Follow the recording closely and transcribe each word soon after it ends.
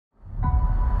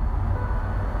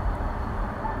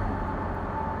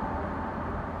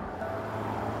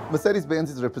Mercedes-Benz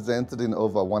is represented in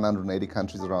over 180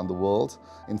 countries around the world.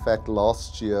 In fact,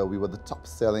 last year we were the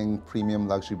top-selling premium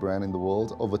luxury brand in the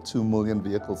world, over 2 million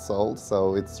vehicles sold,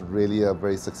 so it's really a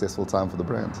very successful time for the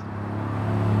brand.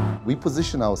 We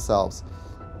position ourselves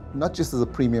not just as a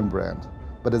premium brand,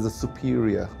 but as a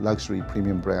superior luxury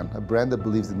premium brand, a brand that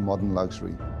believes in modern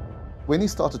luxury. When you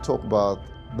start to talk about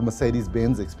the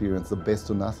Mercedes-Benz experience, the best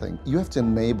or nothing, you have to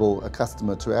enable a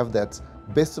customer to have that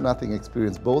best or nothing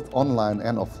experience both online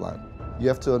and offline. You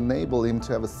have to enable him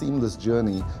to have a seamless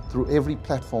journey through every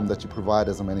platform that you provide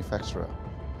as a manufacturer.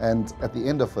 And at the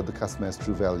end of it, the customer has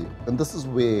true value. And this is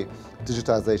where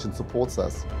digitization supports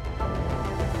us.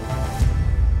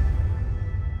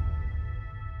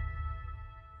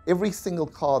 Every single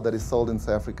car that is sold in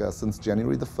South Africa since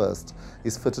January the 1st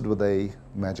is fitted with a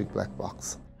magic black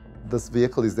box. This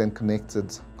vehicle is then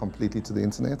connected completely to the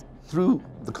internet. Through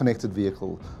the connected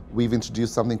vehicle, we've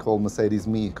introduced something called Mercedes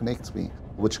Me, Connect Me,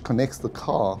 which connects the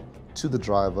car to the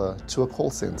driver to a call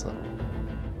center.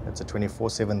 It's a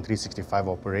 24/7, 365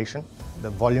 operation. The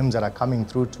volumes that are coming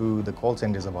through to the call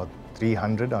center is about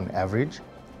 300 on average.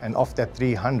 And of that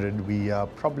 300, we are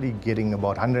probably getting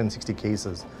about 160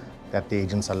 cases that the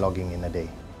agents are logging in a day.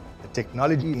 The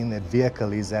technology in that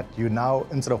vehicle is that you now,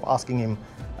 instead of asking him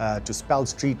to spell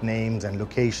street names and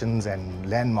locations and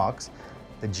landmarks,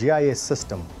 the GIS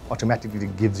system automatically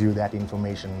gives you that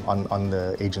information on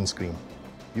the agent screen.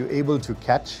 You're able to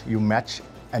catch, you match,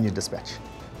 and you dispatch.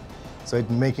 So it's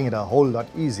making it a whole lot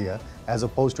easier as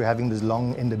opposed to having these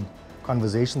long-ended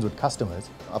conversations with customers.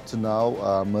 Up to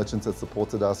now, merchants have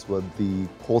supported us with the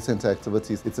call center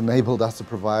activities. It's enabled us to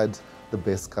provide the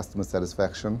best customer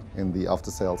satisfaction in the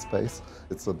after-sales space.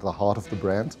 It's at the heart of the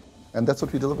brand, and that's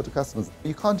what we deliver to customers.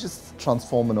 You can't just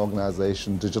transform an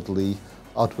organization digitally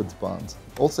outwards bound.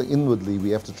 Also inwardly, we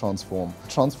have to transform.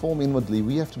 Transform inwardly,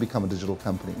 we have to become a digital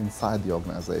company inside the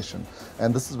organization.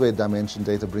 And this is where Dimension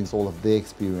Data brings all of their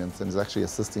experience and is actually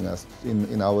assisting us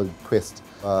in our quest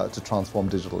to transform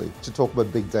digitally. To talk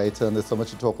about big data, and there's so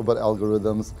much to talk about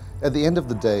algorithms. At the end of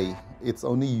the day, it's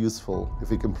only useful if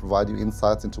we can provide you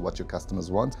insights into what your customers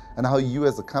want and how you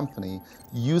as a company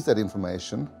use that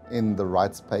information in the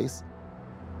right space.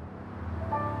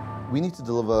 We need to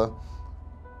deliver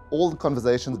all the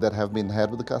conversations that have been had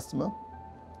with the customer,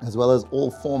 as well as all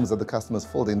forms that the customers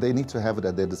filled in. They need to have it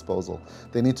at their disposal.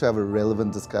 They need to have a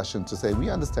relevant discussion to say, we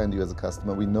understand you as a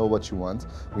customer, we know what you want,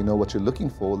 we know what you're looking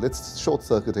for, let's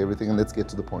short-circuit everything and let's get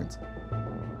to the point.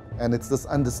 And it's this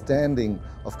understanding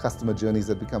of customer journeys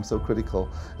that becomes so critical.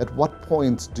 At what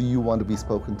point do you want to be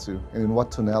spoken to, and in what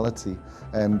tonality,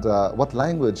 and what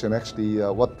language, and actually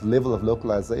what level of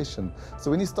localization?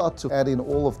 So when you start to add in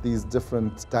all of these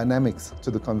different dynamics to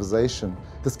the conversation,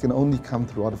 this can only come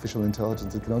through artificial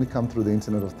intelligence. It can only come through the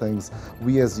Internet of Things.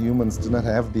 We as humans do not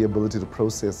have the ability to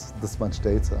process this much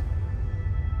data.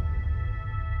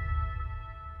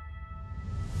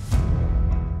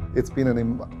 It's been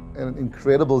an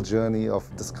incredible journey of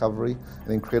discovery,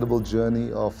 an incredible journey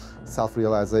of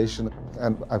self-realization,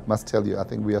 and I must tell you, I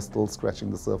think we are still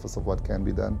scratching the surface of what can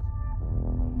be done.